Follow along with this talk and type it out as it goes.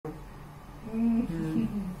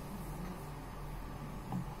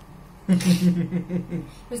It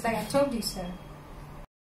was like, I told you so.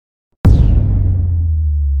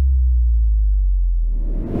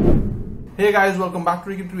 Hey guys, welcome back to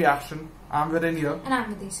RECit Reaction. I'm Viren here. And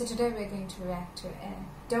I'm Vidhi. So today we're going to react to a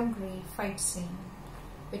Dongri fight scene,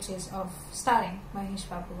 which is starring Mahesh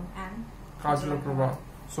Babu and Prabha.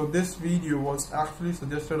 So this video was actually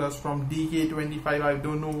suggested us from DK25. I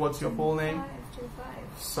don't know what's your full name.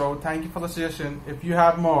 525. So thank you for the suggestion. If you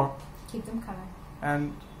have more, Keep them coming.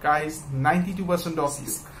 and guys, 92% of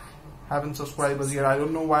you haven't subscribed us yet. I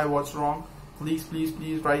don't know why, what's wrong. Please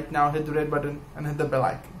right now hit the red button and hit the bell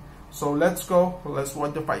icon. So let's go, let's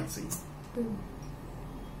watch the fight scene. Boom.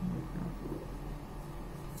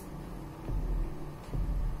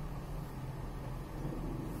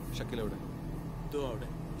 Shakil out.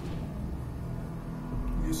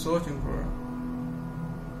 He's searching for her.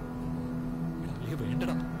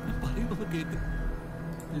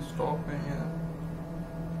 He's stopping, yeah.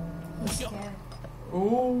 He's scared.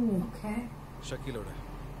 Oh. Okay. Shakil out.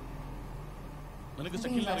 I think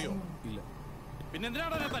he's asking.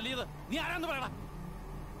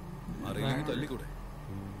 അറിയില്ലെങ്കിൽ തല്ലിക്കൂടെ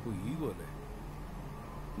ego അല്ലേ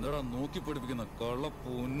എന്താടാ നോക്കി പഠിപ്പിക്കുന്ന കള്ള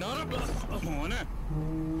മോനെ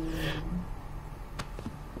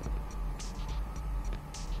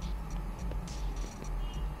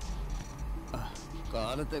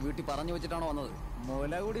കാലത്തെ വീട്ടിൽ പറഞ്ഞു വെച്ചിട്ടാണോ വന്നത്?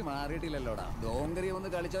 മുല കൂടി മാറിയിട്ടില്ലല്ലോടാ. ഡോങ്കരി ഒന്ന്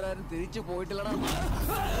കളിച്ചവരാരും തിരിച്ചു പോയിട്ടില്ലടാ.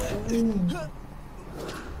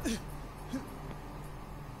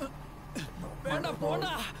 വേണ്ട പോണ്ട.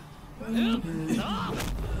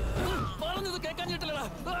 പറഞ്ഞത് കേൾക്കാൻ കിട്ടില്ലടാ.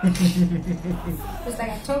 It's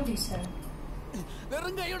like, I told you so.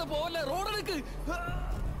 വെറും കൈയോടെ പോവല്ലേ, റോഡെടുക്ക്.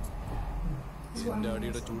 എന്റെ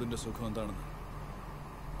അടിയുടെ ചൂടിന്റെ സുഖം എന്താണെന്ന്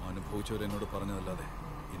അനുഭവിച്ചവരെന്നോട് പറഞ്ഞതല്ലാതെ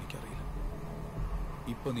എനിക്കറിയില്ല.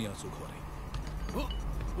 ഇപ്പൊ നീ ആ സുഖം അറിയും. Ooh,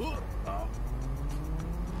 I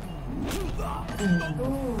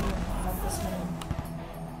love this one.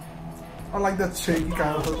 I like that shaky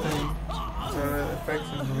kind of a thing. Effects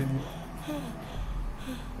in the video.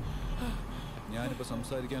 ഞാനിപ്പോ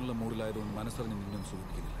സംസാരിക്കാനുള്ള മൂഡിലായതുകൊണ്ട് മനസ്സറിഞ്ഞ് നിന്നും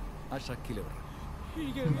സുഖിക്കുന്നില്ല. ആ ഷക്കിൽ എവിടെ?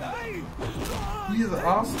 He's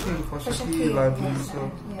asking for Shakil, I believe so.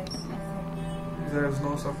 Yes. There's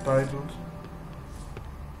no subtitles.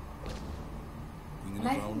 And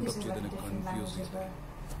I think this is like a different language as well.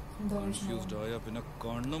 From the original. Confused ആയ പിന്നെ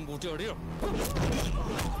കണ്ണും പൂട്ടി അടിയോ.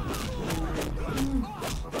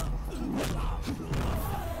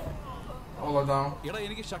 All down. എടാ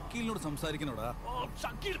എനിക്ക് ഷക്കീലിനോട് സംസാരിക്കണോടാ.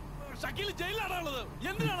 ഷക്കീൽ ജയിലാണുള്ളത്.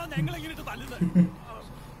 എന്തിനാണ് ഞങ്ങൾ ഇങ്ങനെ തല്ലുന്നത്?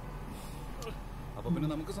 അപ്പൊ പിന്നെ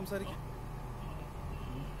നമുക്ക് സംസാരിക്കാം.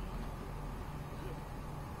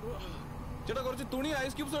 ചേട്ടാ കുറച്ച് തുണി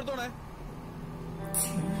ice cubes എടുത്തോണേ.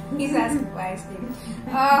 He's asking for ice cream.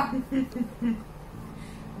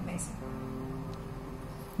 Amazing.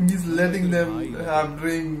 He's letting them have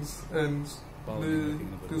drinks and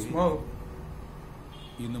to smoke.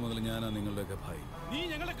 ഇന്ന് മുതൽ ഞാനാ നിങ്ങളുടെയൊക്കെ ഭായി. നീ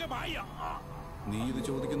ഞങ്ങളൊക്കെ ഭായിയാ. നീ ഇത്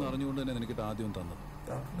ചോദിക്കുന്ന അറിഞ്ഞുകൊണ്ട് തന്നെ നിനക്ക് ആദ്യം തന്നത്.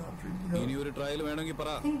 ഇനി ഒരു ട്രയൽ വേണമെങ്കിൽ പറ.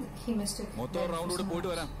 മൊത്തം റൗണ്ടിലൂടെ പോയിട്ട്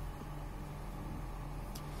വരാം.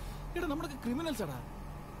 എടാ നമ്മളൊക്കെ ക്രിമിനൽസ് ആടാ,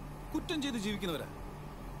 കുറ്റം ചെയ്ത് ജീവിക്കുന്നവരാ.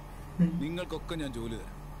 നിങ്ങൾക്കൊക്കെ ഞാൻ ജോലി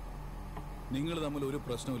തരാം. നിങ്ങൾ തമ്മിൽ ഒരു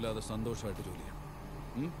പ്രശ്നമില്ലാതെ സന്തോഷമായിട്ട് ജോലി ചെയ്യാം.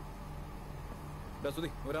 സുധി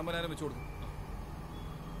ഒരു 50,000 വെച്ച് കൊടുക്കും.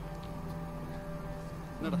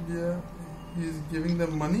 Yeah, he's giving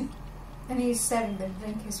them money. And he's serving them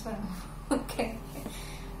drink as well. Okay.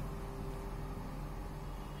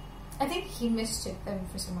 I think he mistook them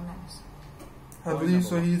for someone else. I believe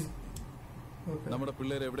so. He's okay. നമ്മുടെ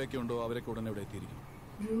പിള്ളേർ എവിടെയൊക്കെ ഉണ്ടോ അവരൊക്കെ ഉടനെ ഇവിടെ എത്തിയിരിക്കും.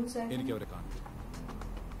 എനിക്ക് അവരെ കാണും.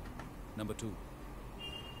 നമ്പർ 2,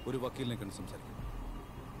 ഒരു വക്കീലിനെ കണ്ട് സംസാരിക്കും.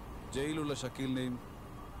 ജയിലുള്ള ഷക്കീലിനെയും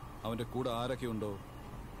അവന്റെ കൂടെ ആരൊക്കെ ഉണ്ടോ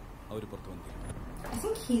അവർ പുറത്തു വന്നിരിക്കും.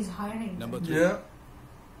 നമ്പർ 3,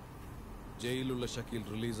 ജയിലുള്ള ഷക്കീൽ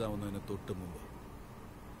റിലീസ് ആവുന്നതിന് തൊട്ട് മുമ്പ്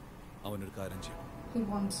അവനൊരു കാര്യം ചെയ്യും. He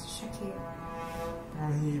wants Shakil.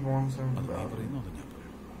 He wants him അത് നീ back. പറയുന്നു അത് ഞാൻ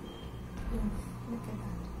പറയും. Look at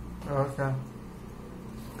that. Okay.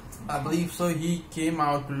 I believe so. He came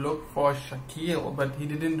out to look for Shakil, but he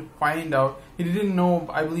didn't find out. He didn't know.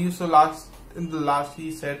 I believe so. In the last, he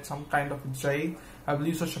said some kind of jail. I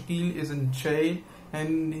believe so. Shakil is in jail,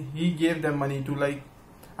 and he gave them money to like,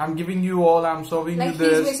 I'm giving you all. I'm serving like you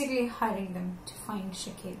this. He's basically hiring them to find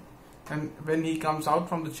Shakil. And when he comes out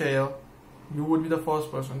from the jail, you would be the first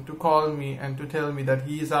person to call me and to tell me that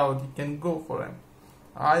he is out. He can go for him.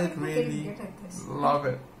 I really love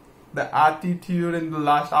it. The attitude in the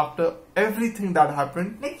last, after everything that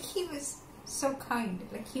happened. Like he was so kind.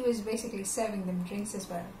 Like he was basically serving them drinks as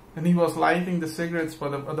well. And he was lighting the cigarettes for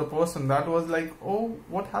the other person. That was like, oh,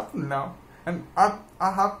 what happened now? And I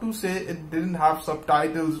have to say it didn't have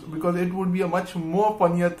subtitles because it would be a much more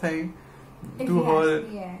funnier thing to her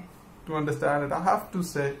to understand it. I have to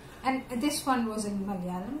say. And this one was in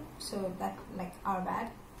Malayalam, so that like our bad.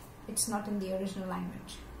 It's not in the original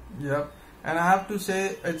language. Yep. And I have to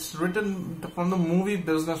say it's written from the movie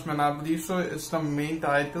Businessman. I believe so. It's the main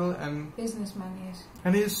title and Businessman, yes.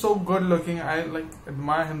 And he's so good looking. I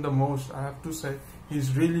admire him the most. I have to say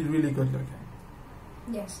he's really good looking.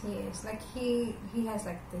 Yes, he is. Like he has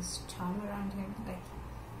like this charm around him. Like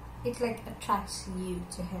it like attracts you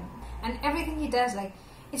to him, and everything he does, like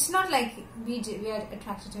it's not like we are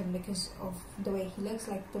attracted to him because of the way he looks.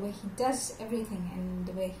 Like the way he does everything and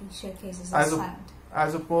the way he showcases his talent.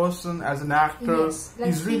 As a person, as an actor, yes, like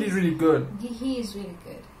he's really good. He is really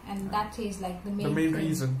good, and that is like the main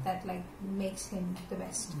reason that like makes him the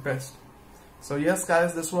best. So yes,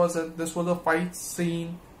 guys, this was it. This was a fight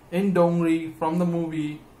scene in Dongri from the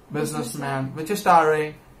movie Businessman, which is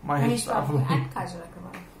starring Mahesh Babu and Kajal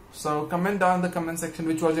Agarwal. So comment down in the comment section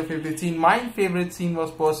which was your favorite scene. My favorite scene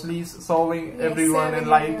was personally serving everyone and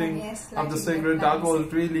lighting of the cigarette. That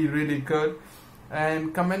was really good.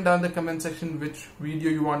 And comment down in the comment section which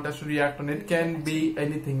video you want us to react on. It can be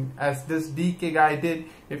anything, as this DK guy did.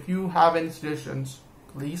 If you have any suggestions,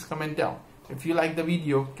 please comment down. If you like the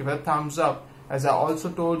video, give it a thumbs up. As I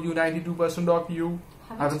also told you, 92% of you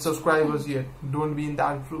haven't subscribed us yet. Don't be in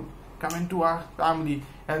that group. Come into our family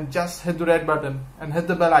and just hit the red button and hit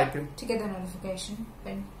the bell icon to get the notification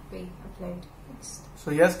when we upload next.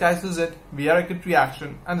 So yes, guys, this is it. We are RECit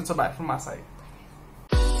Reaction, and it's a bye from my side.